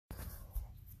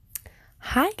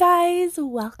Hi guys,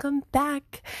 welcome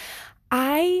back.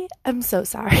 I am so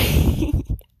sorry.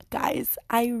 Guys,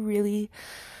 I really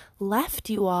left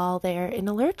you all there in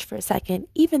a lurch for a second,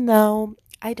 even though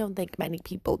I don't think many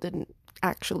people didn't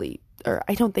actually, or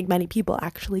I don't think many people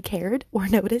actually cared or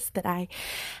noticed that I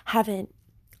haven't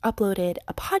uploaded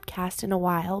a podcast in a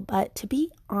while. But to be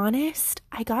honest,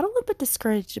 I got a little bit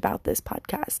discouraged about this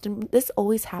podcast. And this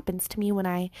always happens to me when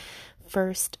I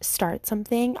first start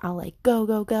something. I'll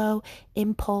go,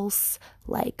 impulse,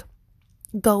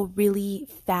 go really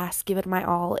fast, give it my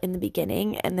all in the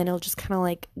beginning, and then it'll just kind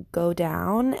of go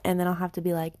down, and then I'll have to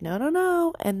be like,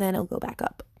 no, and then it'll go back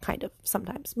up, kind of,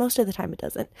 sometimes. Most of the time it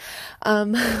doesn't.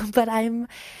 But I'm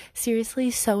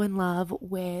seriously so in love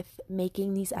with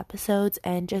making these episodes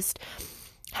and just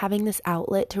having this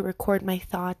outlet to record my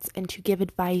thoughts and to give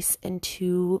advice and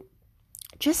to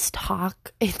just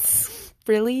talk. It's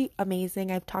really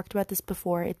amazing. I've talked about this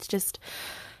before.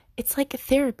 It's like a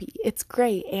therapy. It's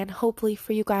great. And hopefully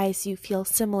for you guys, you feel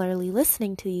similarly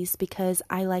listening to these, because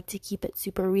I like to keep it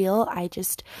super real. I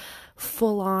just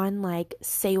full on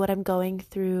say what I'm going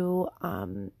through,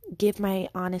 give my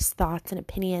honest thoughts and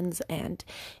opinions and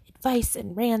advice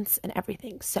and rants and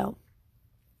everything. So,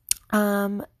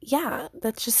 yeah,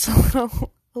 that's just a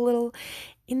little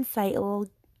insight, a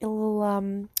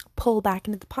little pull back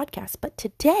into the podcast. But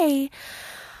today,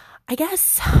 I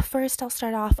guess first I'll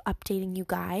start off updating you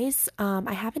guys.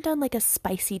 I haven't done a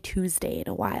spicy Tuesday in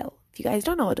a while. If you guys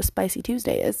don't know what a spicy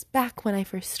Tuesday is, back when I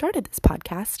first started this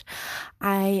podcast,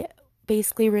 I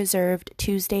basically reserved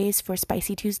Tuesdays for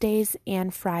spicy Tuesdays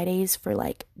and Fridays for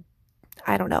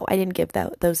I don't know, I didn't give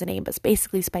those a name, but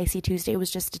basically Spicy Tuesday was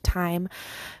just a time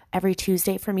every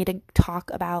Tuesday for me to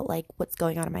talk about what's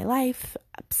going on in my life,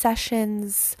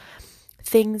 obsessions,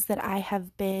 things that I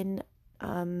have been,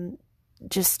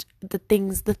 just the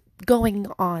things, the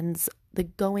going-ons,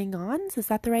 is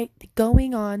that the right? The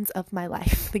going-ons of my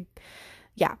life.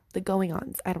 The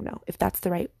going-ons. I don't know if that's the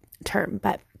right term,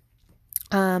 but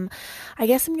I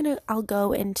guess I'll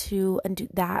go into and do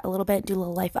that a little bit, do a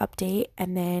little life update,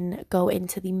 and then go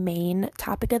into the main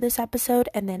topic of this episode.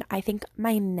 And then I think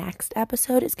my next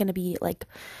episode is going to be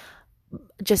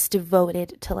just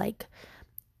devoted to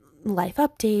life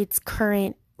updates,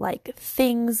 current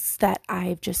things that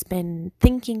I've just been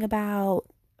thinking about.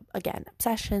 Again,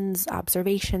 obsessions,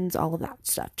 observations, all of that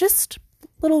stuff. Just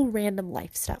little random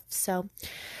life stuff. So,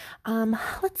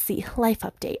 let's see, life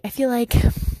update. I feel like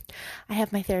I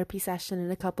have my therapy session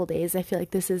in a couple days. I feel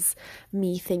like this is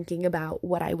me thinking about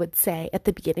what I would say at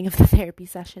the beginning of the therapy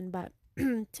session. But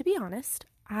to be honest,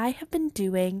 I have been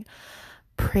doing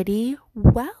pretty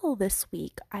well this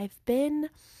week. I've been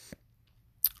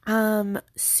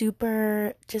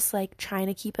super just trying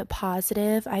to keep it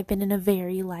positive. I've been in a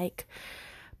very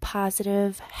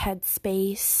positive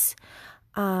headspace,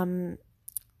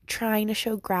 trying to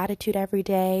show gratitude every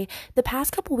day. The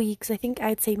past couple weeks, I think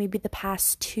I'd say maybe the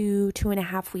past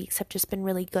 2.5 weeks have just been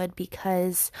really good,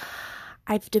 because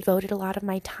I've devoted a lot of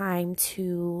my time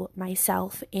to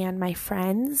myself and my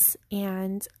friends.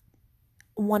 And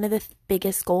one of the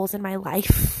biggest goals in my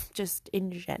life, just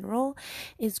in general,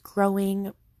 is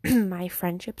growing my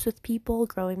friendships with people,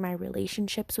 growing my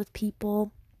relationships with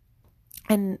people,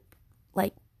 and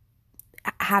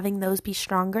having those be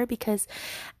stronger. Because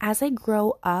as I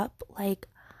grow up,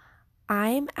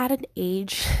 I'm at an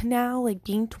age now,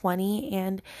 being 20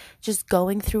 and just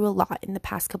going through a lot in the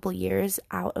past couple years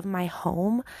out of my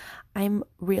home, I'm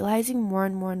realizing more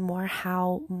and more and more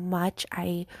how much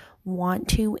I want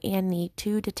to and need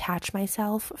to detach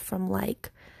myself from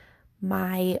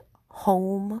my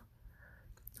home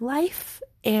life.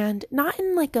 And not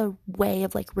in a way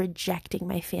of rejecting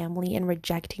my family and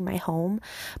rejecting my home,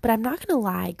 but I'm not gonna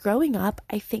lie, growing up,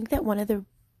 I think that one of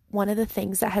the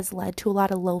things that has led to a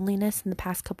lot of loneliness in the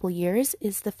past couple years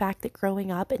is the fact that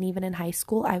growing up, and even in high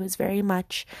school, I was very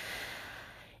much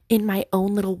in my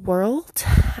own little world,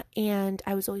 and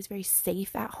I was always very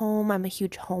safe at home. I'm a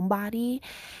huge homebody,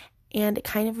 and it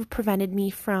kind of prevented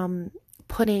me from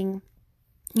putting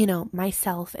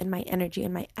myself and my energy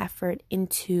and my effort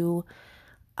into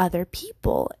other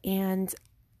people. And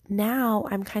now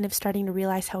I'm kind of starting to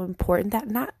realize how important that,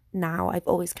 not now, I've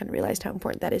always kind of realized how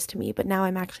important that is to me, but now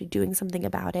I'm actually doing something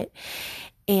about it.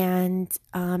 And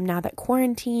now that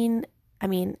coronavirus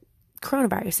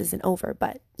isn't over,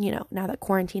 but now that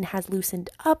quarantine has loosened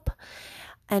up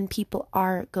and people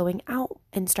are going out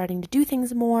and starting to do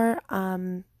things more,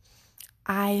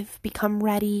 I've become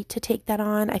ready to take that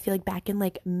on. I feel like back in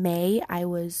May, I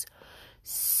was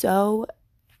so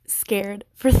scared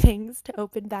for things to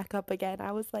open back up again.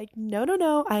 I was like,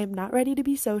 no, I am not ready to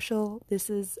be social.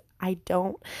 I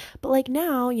don't. But like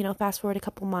now, fast forward a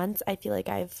couple months, I feel like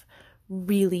I've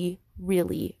really,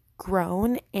 really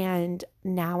grown, and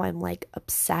now I'm like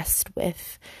obsessed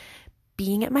with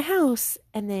being at my house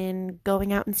and then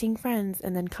going out and seeing friends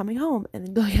and then coming home and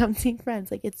then going out and seeing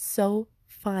friends. Like, it's so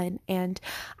fun. And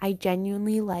I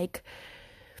genuinely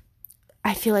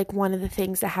I feel like one of the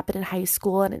things that happened in high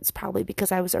school, and it's probably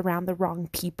because I was around the wrong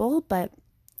people, but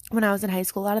when I was in high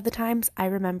school, a lot of the times I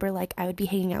remember like I would be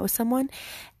hanging out with someone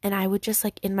and I would just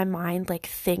like in my mind like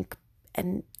think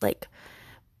and like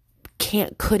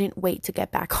couldn't wait to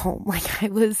get back home. Like I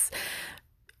was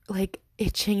like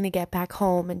itching to get back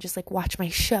home and just like watch my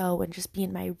show and just be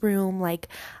in my room, like,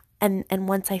 and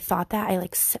once I thought that, I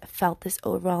like felt this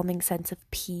overwhelming sense of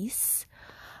peace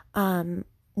when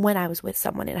I was with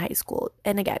someone in high school.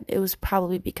 And again, it was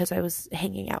probably because I was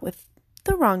hanging out with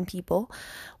the wrong people,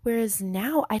 whereas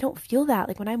now I don't feel that.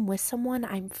 Like when I'm with someone,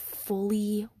 I'm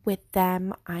fully with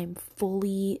them, I'm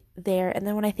fully there, and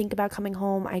then when I think about coming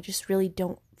home, I just really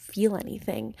don't feel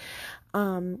anything,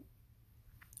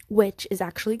 which is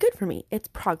actually good for me. It's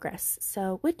progress.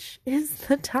 So, which is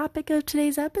the topic of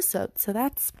today's episode. So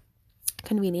that's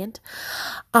convenient.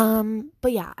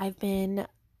 But yeah, I've been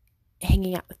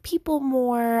hanging out with people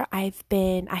more. I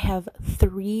have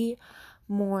 3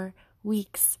 more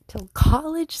weeks till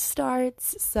college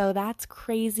starts, so that's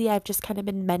crazy. I've just kind of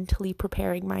been mentally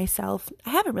preparing myself.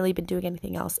 I haven't really been doing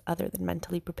anything else other than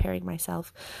mentally preparing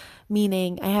myself,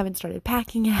 meaning I haven't started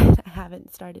packing yet. I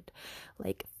haven't started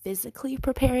like physically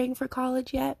preparing for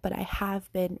college yet, but I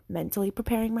have been mentally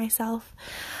preparing myself.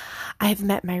 I've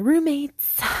met my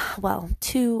roommates. Well,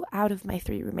 2 out of my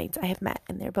 3 roommates I have met,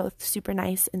 and they're both super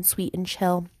nice and sweet and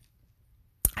chill.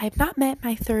 I have not met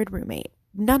my 3rd roommate.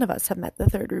 None of us have met the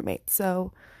 3rd roommate,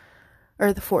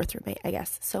 or the 4th roommate, I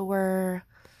guess. So we're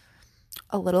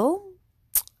a little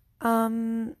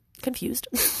confused,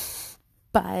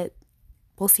 but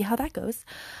we'll see how that goes.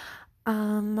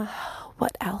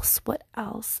 What else?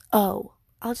 Oh,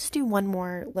 I'll just do one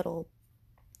more little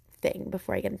thing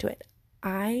before I get into it.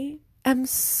 I am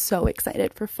so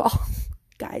excited for fall,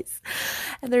 guys.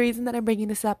 And the reason that I'm bringing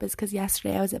this up is because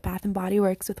yesterday I was at Bath & Body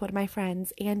Works with one of my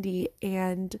friends, Andy,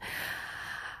 and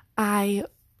I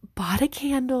bought a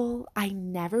candle. I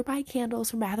never buy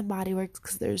candles from Bath & Body Works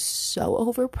because they're so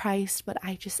overpriced, but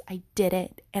I did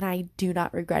it, and I do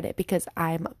not regret it because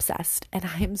I'm obsessed and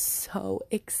I am so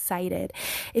excited.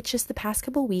 It's just the past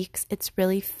couple weeks, it's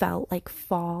really felt like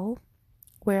fall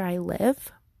where I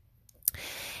live,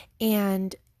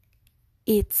 and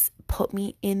it's put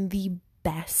me in the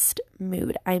best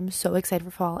mood. I'm so excited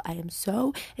for fall. I am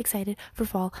so excited for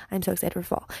fall. I'm so excited for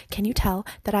fall. Can you tell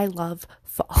that I love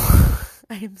fall?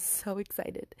 I am so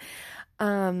excited.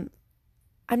 I'm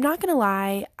not gonna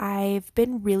lie, I've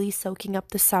been really soaking up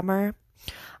the summer.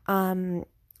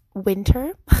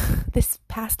 Winter this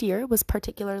past year was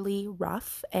particularly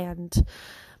rough and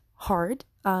hard,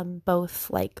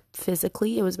 both like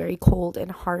physically, it was very cold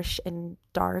and harsh and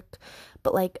dark,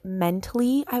 but like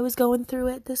mentally I was going through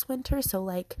it this winter. So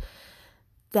like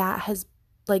that has,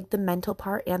 like, the mental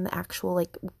part and the actual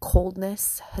like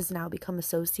coldness has now become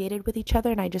associated with each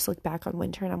other, and I just look back on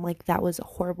winter and I'm like, that was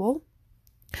horrible.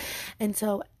 And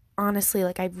so honestly,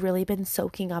 like, I've really been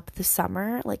soaking up the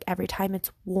summer. Like every time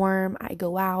it's warm, I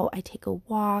go out, I take a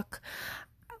walk,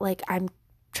 like I'm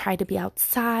try to be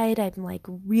outside. I'm like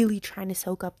really trying to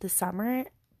soak up the summer,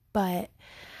 but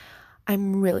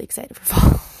I'm really excited for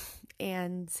fall.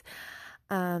 And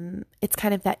it's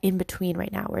kind of that in between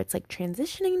right now where it's like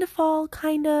transitioning to fall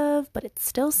kind of, but it's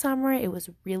still summer. It was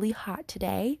really hot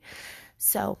today.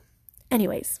 So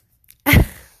anyways,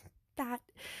 that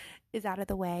is out of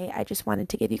the way. I just wanted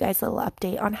to give you guys a little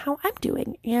update on how I'm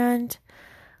doing, and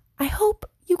I hope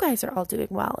you guys are all doing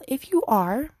well. If you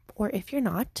are, or if you're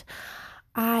not,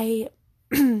 I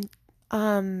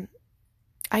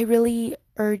really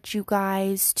urge you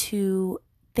guys to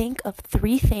think of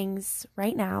 3 things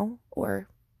right now, or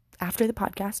after the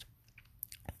podcast,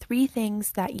 3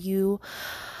 things that you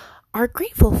are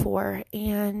grateful for,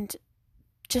 and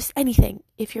just anything.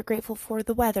 If you're grateful for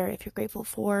the weather, if you're grateful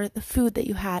for the food that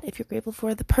you had, if you're grateful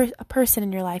for a person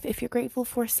in your life, if you're grateful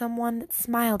for someone that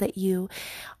smiled at you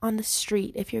on the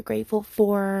street, if you're grateful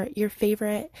for your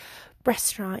favorite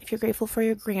restaurant, if you're grateful for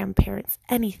your grandparents,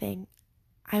 anything,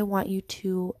 I want you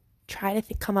to try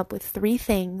to come up with 3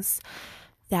 things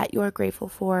that you're grateful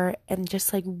for, and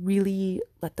just like really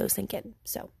let those sink in.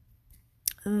 So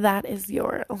that is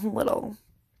your little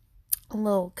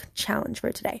challenge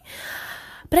for today.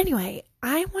 But anyway,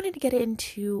 I wanted to get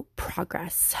into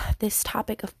progress, this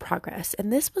topic of progress.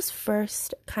 And this was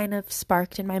first kind of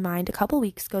sparked in my mind a couple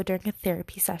weeks ago during a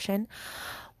therapy session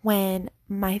when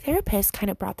my therapist kind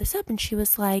of brought this up, and she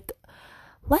was like,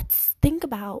 let's think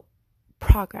about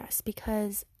progress,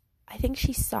 because I think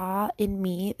she saw in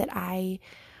me that I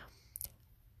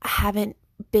haven't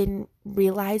been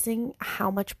realizing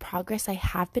how much progress I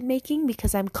have been making,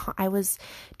 because I was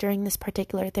during this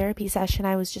particular therapy session,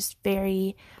 I was just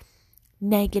very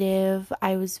negative.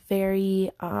 I was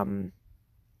very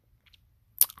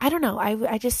I don't know.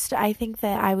 I think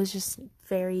that I was just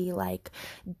very like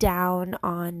down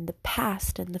on the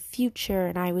past and the future,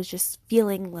 and I was just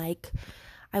feeling like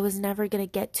I was never going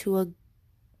to get to a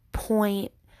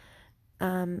point.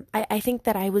 I think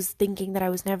that I was thinking that I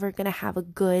was never going to have a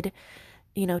good,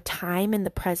 time in the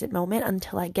present moment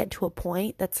until I get to a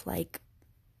point that's like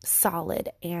solid,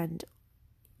 and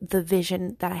the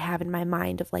vision that I have in my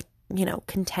mind of like,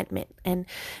 contentment. And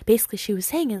basically she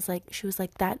was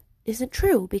like, that isn't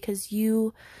true, because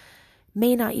you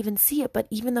may not even see it, but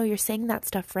even though you're saying that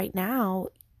stuff right now,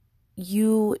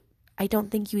 I don't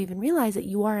think you even realize that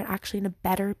you are actually in a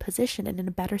better position and in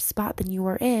a better spot than you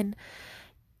were in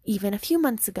even a few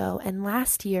months ago and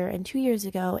last year and 2 years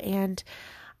ago. And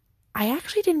I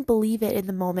actually didn't believe it in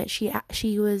the moment.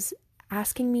 She was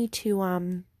asking me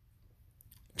to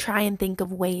try and think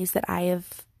of ways that I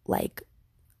have like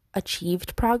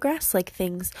achieved progress, like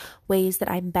ways that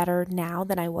I'm better now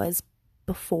than I was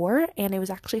before. And it was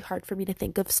actually hard for me to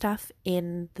think of stuff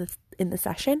in the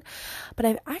session, but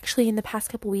I've actually in the past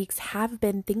couple weeks have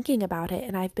been thinking about it,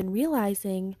 and I've been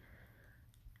realizing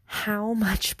how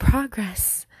much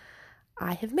progress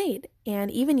I have made. And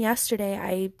even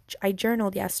yesterday, I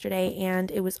journaled yesterday,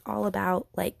 and it was all about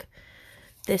like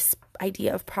this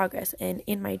idea of progress. And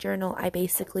in my journal, I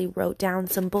basically wrote down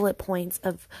some bullet points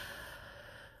of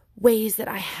ways that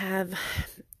I have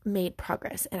made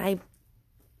progress. And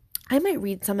I might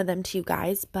read some of them to you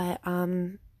guys, but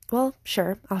well,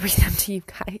 sure, I'll read them to you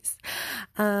guys.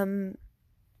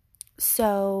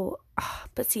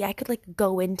 But see, I could like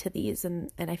go into these,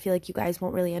 and I feel like you guys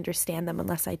won't really understand them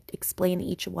unless I explain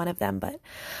each one of them, but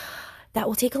that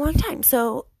will take a long time.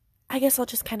 So I guess I'll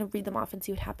just kind of read them off and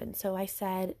see what happens. So I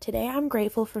said, today I'm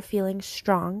grateful for feeling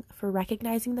strong, for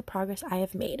recognizing the progress I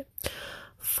have made.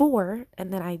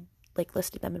 And then I like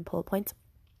listed them in bullet points.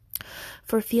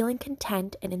 For feeling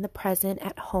content and in the present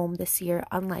at home this year,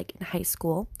 unlike in high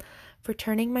school. For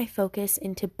turning my focus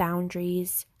into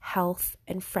boundaries, health,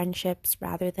 and friendships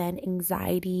rather than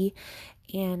anxiety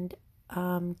and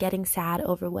getting sad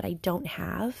over what I don't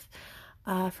have.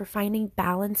 For finding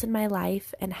balance in my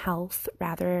life and health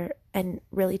and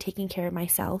really taking care of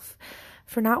myself.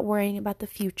 For not worrying about the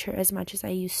future as much as I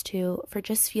used to, for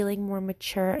just feeling more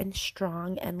mature and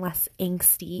strong and less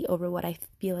angsty over what I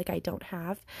feel like I don't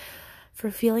have, for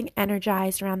feeling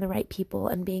energized around the right people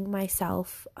and being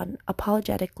myself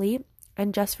unapologetically,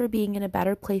 and just for being in a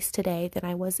better place today than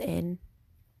I was in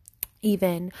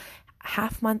even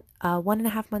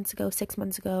 1.5 months ago, 6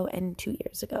 months ago, and 2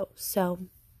 years ago. So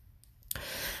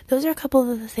those are a couple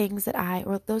of the things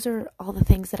those are all the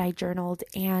things that I journaled,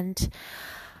 and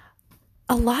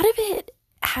a lot of it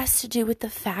has to do with the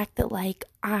fact that like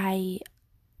I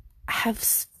have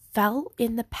felt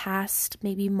in the past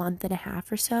maybe month and a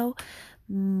half or so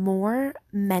more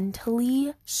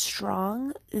mentally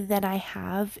strong than I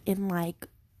have in like,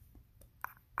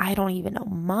 I don't even know,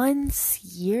 months,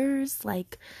 years.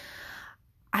 Like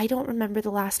I don't remember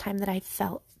the last time that I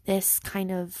felt this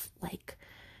kind of like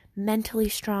mentally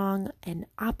strong and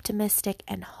optimistic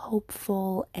and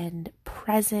hopeful and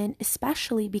present,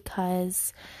 especially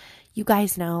because you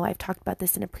guys know, I've talked about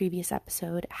this in a previous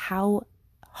episode, how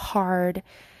hard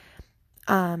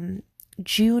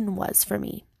June was for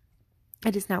me.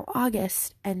 It is now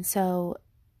August, and so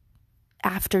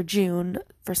after June,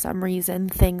 for some reason,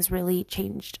 things really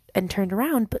changed and turned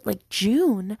around, but like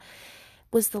June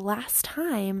was the last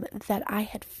time that I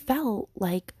had felt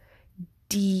like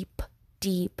deep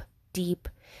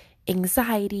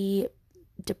anxiety,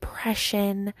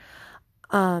 depression,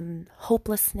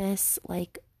 hopelessness,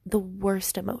 like the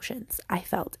worst emotions I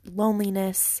felt.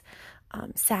 Loneliness,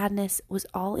 sadness was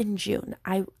all in June.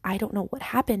 I don't know what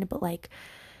happened, but like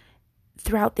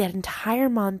throughout that entire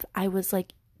month, I was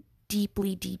like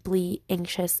deeply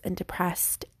anxious and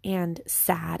depressed and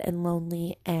sad and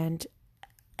lonely and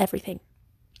everything.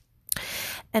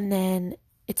 And then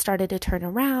it started to turn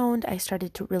around. I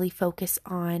started to really focus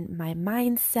on my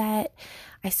mindset.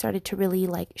 I started to really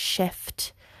like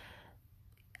shift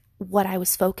what I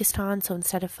was focused on. So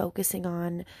instead of focusing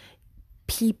on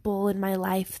people in my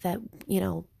life that,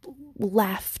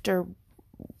 left or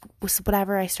was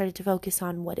whatever. I started to focus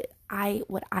on what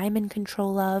I'm in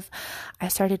control of. I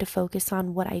started to focus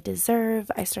on what I deserve.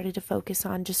 I started to focus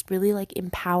on just really like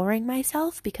empowering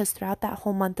myself, because throughout that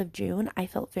whole month of June, I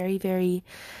felt very, very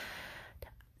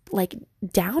like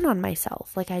down on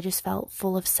myself. Like I just felt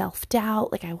full of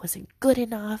self-doubt, like I wasn't good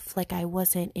enough, like I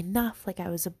wasn't enough, like I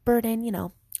was a burden,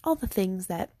 all the things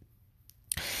that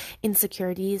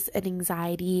insecurities and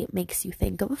anxiety makes you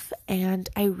think of. And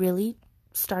I really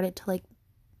started to like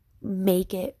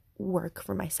make it work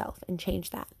for myself and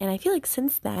change that. And I feel like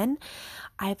since then,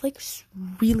 I've like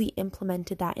really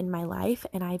implemented that in my life,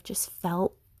 and I've just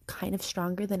felt kind of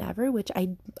stronger than ever, which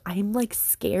I'm like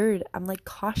scared. I'm like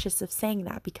cautious of saying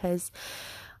that because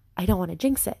I don't want to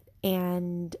jinx it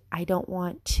and I don't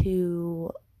want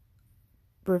to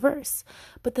reverse.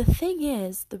 But the thing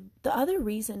is, the other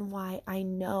reason why I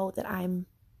know that I'm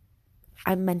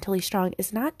mentally strong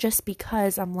is not just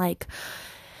because I'm like,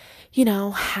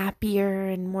 happier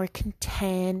and more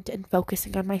content and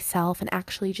focusing on myself and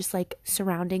actually just like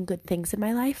surrounding good things in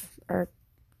my life or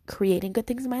creating good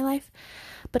things in my life,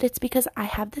 but it's because I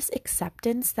have this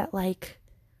acceptance that like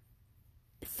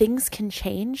things can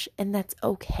change and that's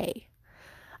okay.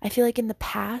 I feel like in the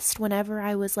past, whenever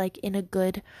I was like in a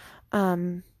good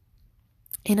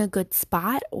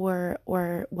spot or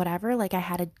whatever, like I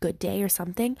had a good day or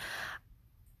something,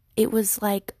 it was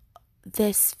like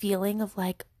this feeling of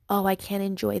like, oh, I can't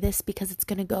enjoy this because it's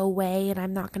going to go away and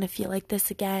I'm not going to feel like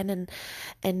this again.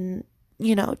 And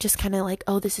just kind of like,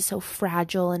 oh, this is so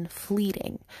fragile and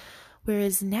fleeting.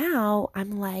 Whereas now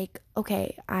I'm like,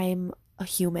 okay, I'm a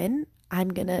human. I'm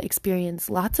going to experience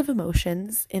lots of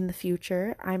emotions in the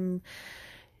future. I'm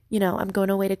going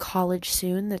away to college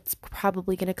soon. That's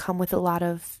probably going to come with a lot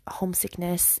of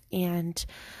homesickness and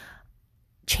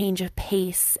change of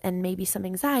pace and maybe some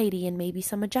anxiety and maybe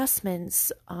some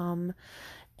adjustments.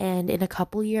 And in a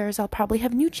couple years, I'll probably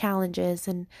have new challenges,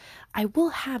 and I will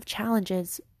have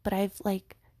challenges, but I've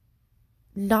like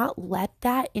not let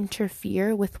that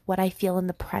interfere with what I feel in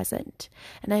the present.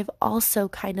 And I've also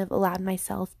kind of allowed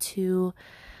myself to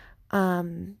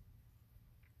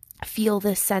feel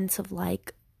this sense of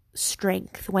like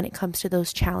strength when it comes to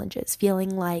those challenges,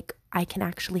 feeling like I can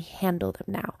actually handle them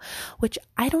now, which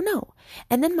I don't know.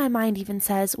 And then my mind even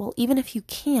says, well, even if you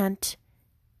can't,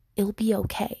 it'll be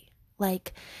okay.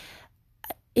 Like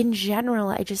in general,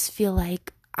 I just feel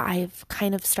like I've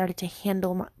kind of started to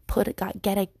handle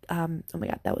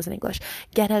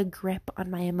get a grip on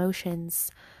my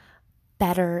emotions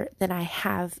better than I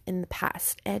have in the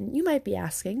past. And you might be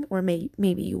asking, or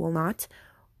maybe you will not,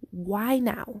 why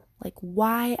now? Like,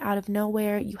 why out of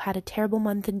nowhere you had a terrible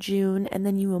month in June and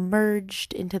then you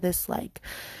emerged into this like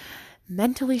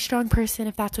mentally strong person,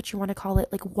 if that's what you want to call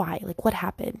it? Like, why? Like, what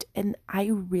happened? And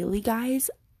guys,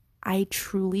 I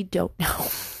truly don't know.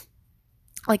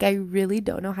 Like, I really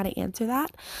don't know how to answer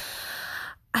that.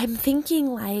 I'm thinking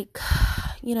like,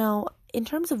 in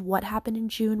terms of what happened in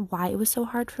June, why it was so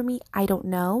hard for me, I don't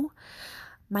know.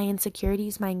 My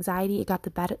insecurities, my anxiety, it got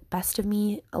the best of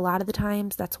me a lot of the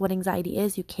times. That's what anxiety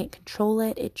is. You can't control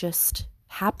it. It just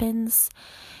happens.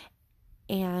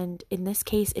 And in this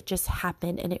case, it just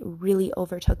happened and it really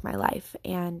overtook my life.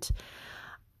 And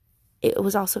it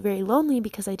was also very lonely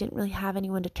because I didn't really have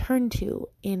anyone to turn to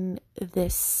in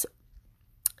this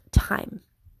time.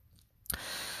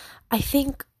 I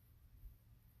think,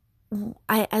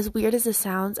 as weird as this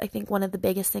sounds, I think one of the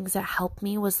biggest things that helped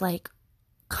me was like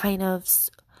kind of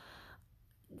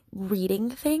reading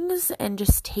things and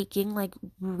just taking like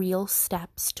real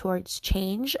steps towards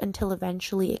change until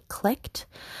eventually it clicked.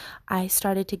 I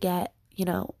started to get,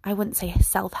 I wouldn't say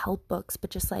self-help books, but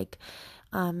just like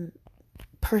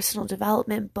personal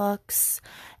development books,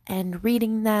 and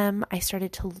reading them, I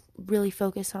started to really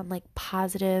focus on like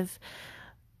positive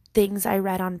things I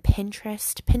read on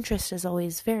Pinterest. Pinterest is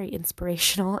always very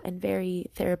inspirational and very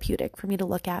therapeutic for me to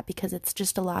look at because it's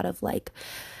just a lot of like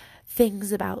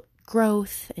things about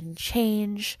growth and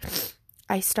change.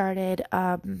 I started,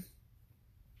 I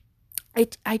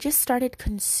just started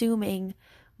consuming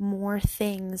more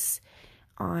things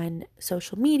on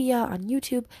social media, on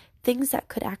YouTube, things that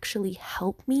could actually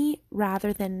help me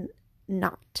rather than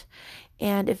not.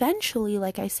 And eventually,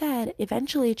 like I said, it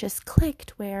just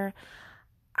clicked where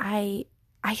I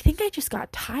think I just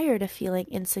got tired of feeling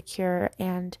insecure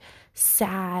and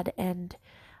sad, and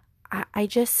I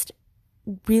just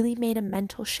really made a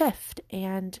mental shift.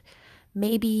 And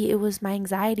maybe it was my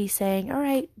anxiety saying, all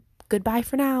right, goodbye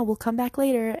for now, we'll come back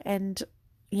later. And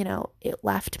it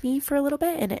left me for a little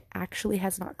bit, and it actually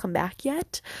has not come back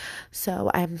yet.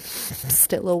 So I'm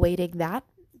still awaiting that.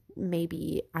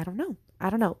 Maybe, I don't know.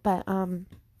 But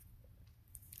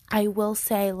I will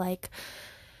say, like,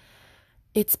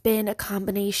 it's been a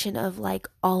combination of like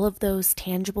all of those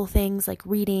tangible things, like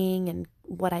reading and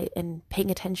and paying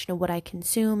attention to what I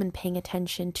consume, and paying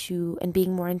attention to and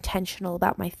being more intentional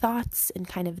about my thoughts and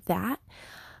kind of that.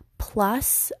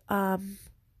 Plus,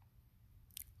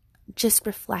 just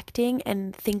reflecting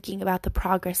and thinking about the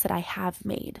progress that I have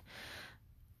made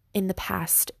in the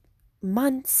past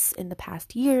months, in the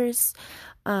past years,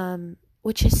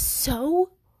 which is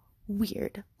so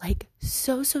weird. Like,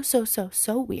 so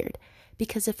weird.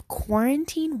 Because if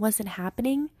quarantine wasn't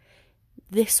happening,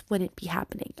 this wouldn't be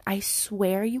happening. I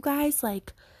swear, you guys,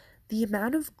 like, the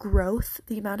amount of growth,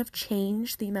 the amount of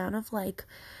change, the amount of like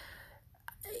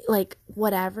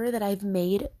whatever that I've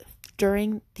made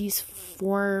during these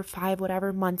 4 or 5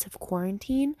 whatever months of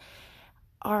quarantine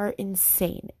are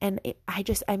insane. And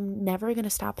I'm never going to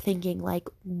stop thinking, like,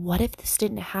 what if this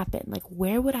didn't happen? Like,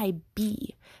 where would I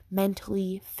be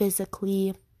mentally,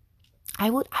 physically? I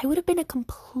would have been a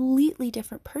completely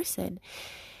different person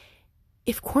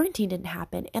if quarantine didn't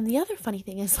happen. And the other funny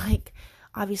thing is, like,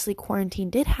 obviously quarantine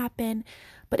did happen,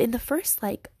 but in the first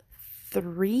like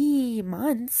 3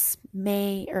 months,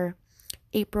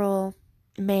 April,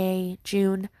 May,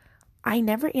 June, I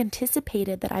never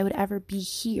anticipated that I would ever be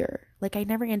here. Like, I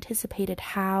never anticipated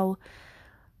how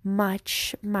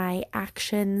much my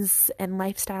actions and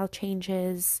lifestyle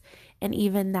changes, and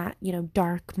even that,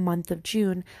 dark month of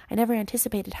June, I never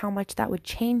anticipated how much that would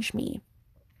change me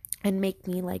and make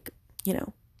me like,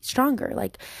 stronger.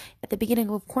 Like, at the beginning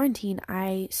of quarantine,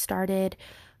 I started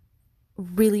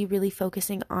really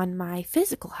focusing on my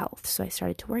physical health. So I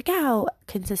started to work out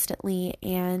consistently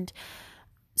and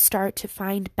start to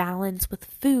find balance with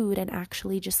food, and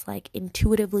actually just like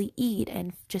intuitively eat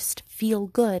and just feel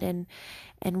good and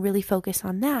really focus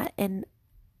on that. And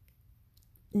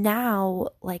now,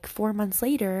 like 4 months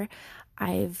later,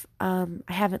 I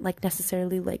haven't like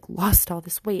necessarily like lost all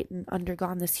this weight and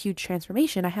undergone this huge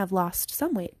transformation. I have lost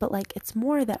some weight, but like, it's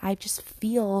more that I just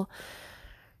feel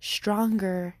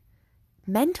stronger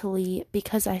mentally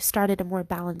because I started a more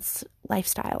balanced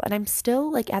lifestyle. And I'm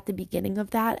still like at the beginning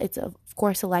of that. It's of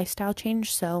course a lifestyle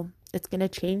change, so it's going to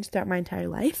change throughout my entire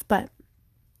life, but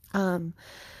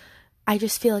I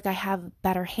just feel like I have a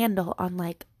better handle on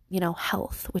like,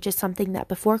 health, which is something that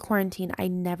before quarantine I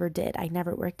never did. I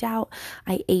never worked out.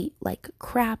 I ate like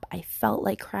crap. I felt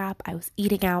like crap. I was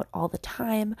eating out all the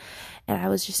time, and I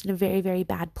was just in a very, very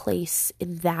bad place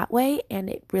in that way, and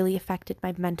it really affected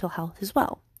my mental health as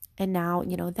well. And now,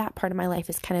 that part of my life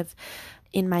is kind of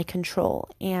in my control.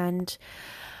 And,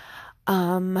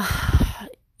 during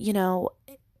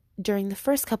the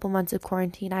first couple months of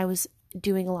quarantine, I was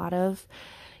doing a lot of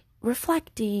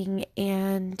reflecting,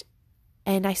 and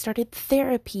I started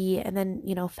therapy. And then,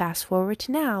 fast forward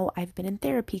to now, I've been in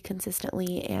therapy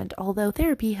consistently. And although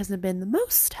therapy hasn't been the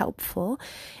most helpful,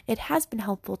 it has been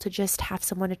helpful to just have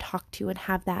someone to talk to and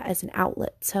have that as an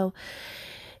outlet. So,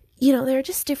 there are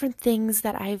just different things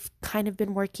that I've kind of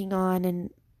been working on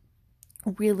and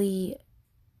really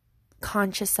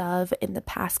conscious of in the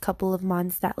past couple of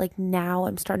months that like now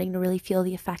I'm starting to really feel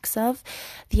the effects of.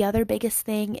 The other biggest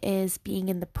thing is being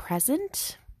in the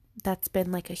present. That's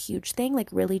been like a huge thing, like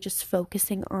really just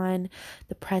focusing on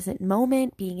the present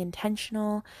moment, being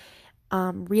intentional,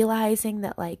 realizing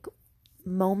that like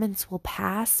moments will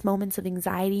pass, moments of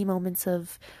anxiety, moments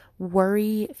of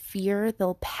worry, fear,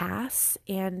 they'll pass,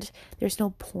 and there's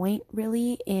no point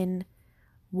really in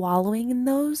wallowing in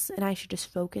those, and I should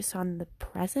just focus on the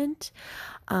present.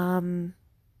 And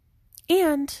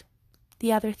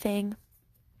the other thing,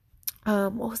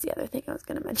 what was the other thing I was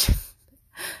going to mention?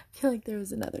 I feel like there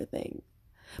was another thing,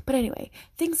 but anyway,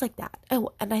 things like that.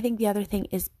 Oh, and I think the other thing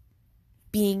is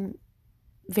being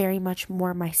very much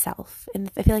more myself. And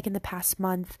I feel like in the past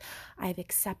month, I've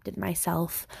accepted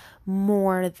myself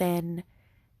more than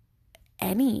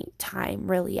any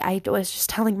time, really. I was just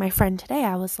telling my friend today,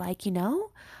 I was like,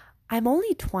 I'm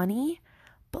only 20,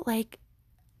 but like,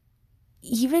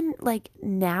 even like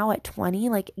now at 20,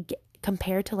 like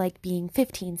compared to like being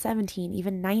 15, 17,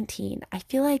 even 19, I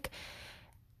feel like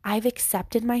I've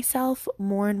accepted myself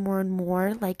more and more and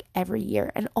more like every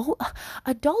year. And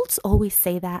adults always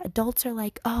say that. Adults are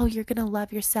like, oh, you're going to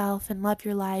love yourself and love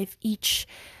your life each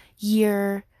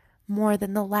year more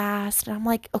than the last. And I'm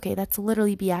like, okay, that's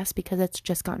literally BS, because it's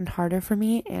just gotten harder for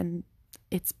me, and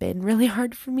it's been really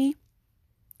hard for me.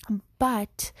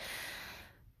 But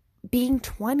being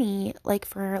 20, like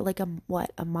for like a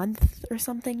month or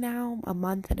something now, a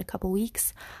month and a couple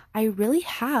weeks, I really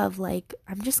have like,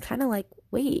 I'm just kind of like,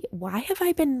 wait, why have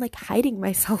I been like hiding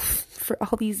myself for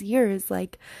all these years?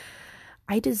 Like,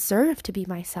 I deserve to be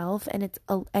myself, and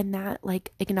and that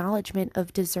like acknowledgement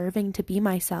of deserving to be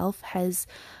myself has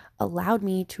allowed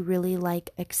me to really like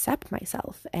accept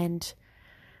myself and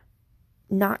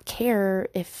not care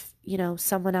if,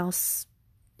 someone else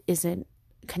isn't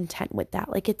content with that.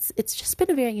 Like it's just been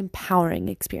a very empowering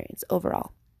experience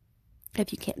overall,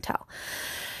 if you can't tell.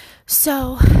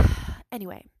 So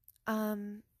anyway, I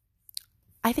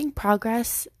think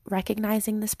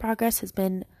recognizing this progress has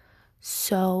been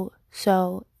so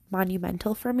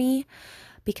monumental for me,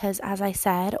 because as I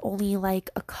said, only like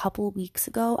a couple weeks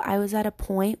ago, I was at a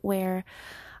point where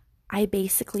I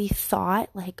basically thought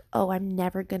like, oh, I'm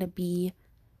never going to be,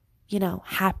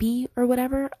 happy or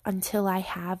whatever until I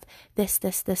have this,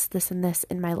 and this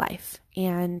in my life.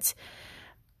 And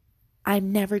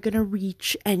I'm never going to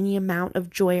reach any amount of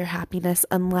joy or happiness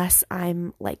unless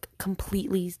I'm like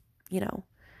completely,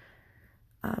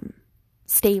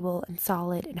 stable and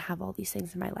solid and have all these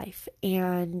things in my life.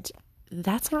 And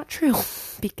that's not true,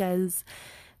 because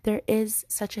there is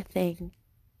such a thing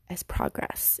as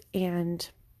progress. And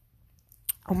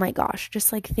oh my gosh,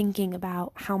 just like thinking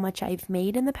about how much I've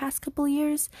made in the past couple of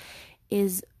years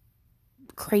is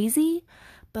crazy.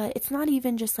 But it's not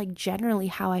even just like generally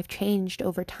how I've changed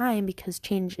over time, because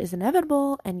change is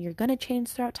inevitable and you're going to change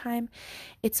throughout time.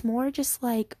 It's more just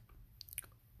like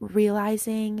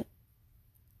realizing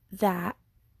that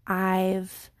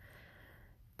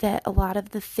that a lot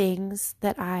of the things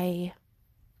that I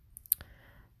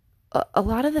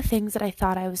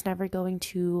thought I was never going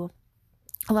to,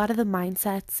 a lot of the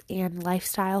mindsets and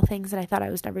lifestyle things that I thought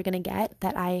I was never going to get,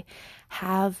 that I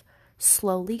have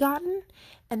slowly gotten.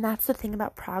 And that's the thing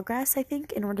about progress, I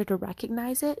think. In order to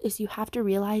recognize it, is you have to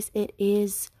realize it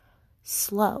is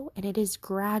slow and it is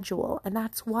gradual. And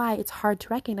that's why it's hard to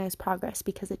recognize progress,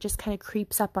 because it just kind of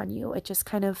creeps up on you. It just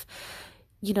kind of,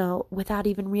 without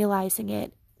even realizing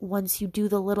it, once you do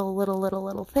the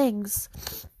little things,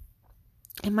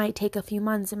 it might take a few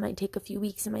months, it might take a few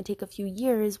weeks, it might take a few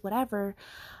years, whatever.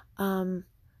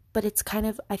 But it's kind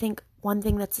of, I think one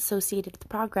thing that's associated with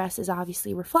progress is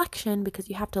obviously reflection, because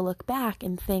you have to look back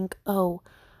and think, oh,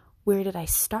 where did I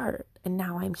start? And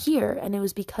now I'm here. And it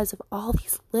was because of all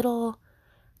these little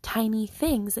tiny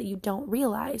things that you don't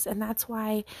realize. And that's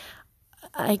why,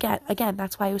 again,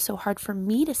 that's why it was so hard for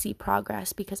me to see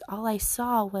progress, because all I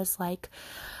saw was like,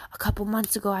 a couple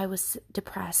months ago I was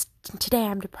depressed, today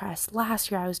I'm depressed,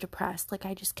 last year I was depressed. Like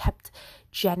I just kept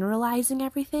generalizing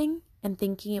everything and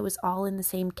thinking it was all in the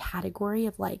same category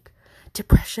of like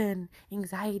depression,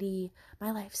 anxiety, my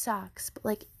life sucks. But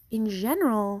like in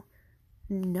general,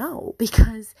 no,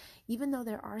 because even though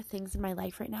there are things in my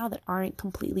life right now that aren't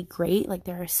completely great, like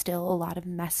there are still a lot of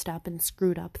messed up and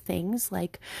screwed up things.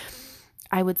 Like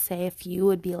I would say a few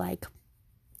would be like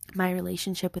my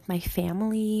relationship with my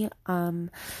family,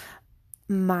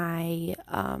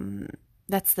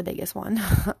 that's the biggest one.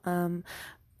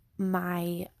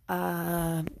 My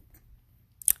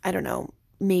I don't know,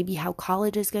 maybe how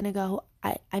college is going to go.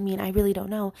 I mean, I really don't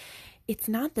know. It's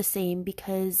not the same,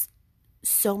 because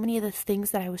so many of the things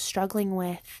that I was struggling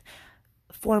with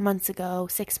 4 months ago,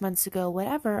 6 months ago,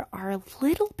 whatever, are a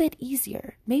little bit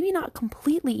easier. Maybe not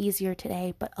completely easier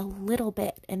today, but a little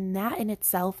bit. And that in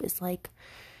itself is like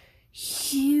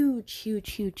huge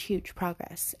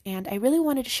progress. And I really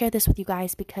wanted to share this with you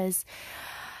guys, because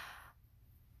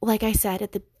like I said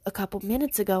a couple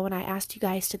minutes ago, when I asked you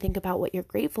guys to think about what you're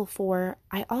grateful for,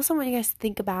 I also want you guys to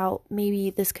think about,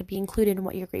 maybe this could be included in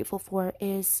what you're grateful for,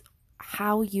 is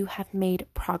how you have made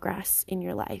progress in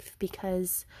your life.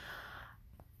 Because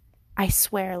I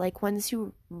swear, like once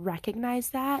you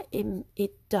recognize that,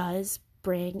 it does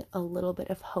bring a little bit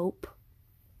of hope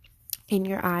in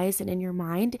your eyes and in your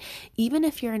mind. Even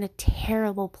if you're in a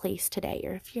terrible place today,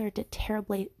 or if you're at a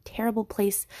terrible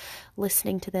place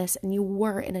listening to this, and you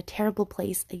were in a terrible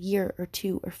place a year or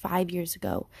 2 or 5 years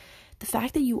ago, the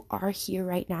fact that you are here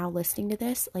right now listening to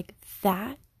this, like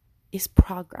that is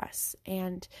progress.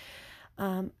 And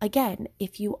again,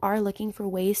 if you are looking for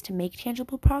ways to make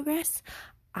tangible progress,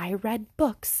 I read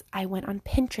books, I went on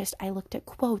Pinterest, I looked at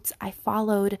quotes, I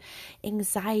followed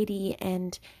anxiety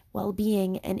and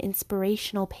well-being and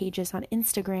inspirational pages on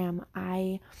Instagram.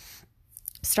 I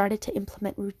started to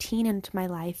implement routine into my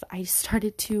life. I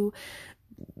started to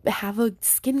have a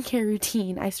skincare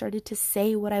routine. I started to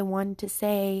say what I wanted to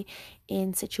say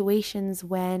in situations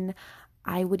when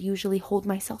I would usually hold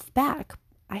myself back.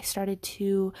 I started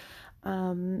to,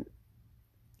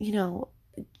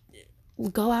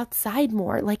 go outside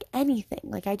more, like anything.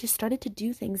 Like I just started to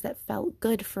do things that felt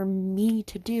good for me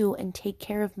to do and take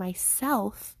care of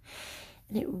myself.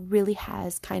 And it really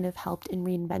has kind of helped in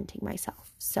reinventing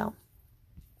myself. So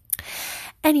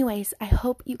Anyways, I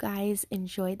hope you guys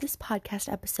enjoyed this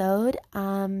podcast episode.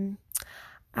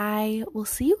 I will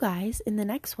see you guys in the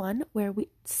next one where we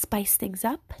spice things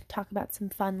up, talk about some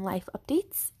fun life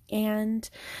updates, and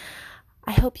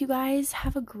I hope you guys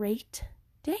have a great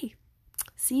day.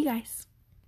 See you guys.